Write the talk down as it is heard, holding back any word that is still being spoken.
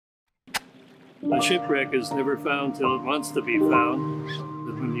A shipwreck is never found till it wants to be found.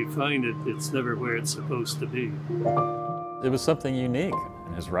 But when you find it, it's never where it's supposed to be. It was something unique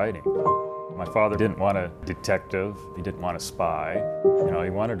in his writing. My father didn't want a detective, he didn't want a spy. You know,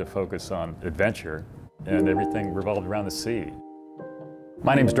 he wanted to focus on adventure, and everything revolved around the sea.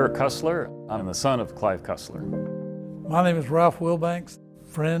 My name is Dirk Cussler. I'm the son of Clive Cussler. My name is Ralph Wilbanks,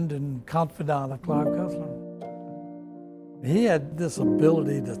 friend and confidant of Clive Cussler. He had this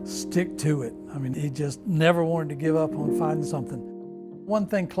ability to stick to it. I mean, he just never wanted to give up on finding something. One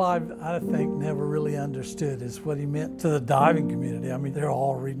thing Clive, I think, never really understood is what he meant to the diving community. I mean, they're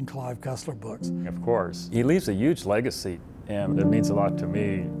all reading Clive Cussler books. Of course. He leaves a huge legacy, and it means a lot to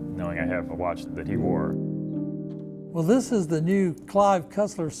me knowing I have a watch that he wore. Well, this is the new Clive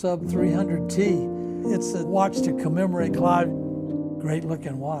Cussler Sub 300T. It's a watch to commemorate Clive. Great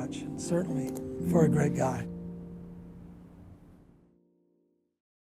looking watch, certainly for a great guy.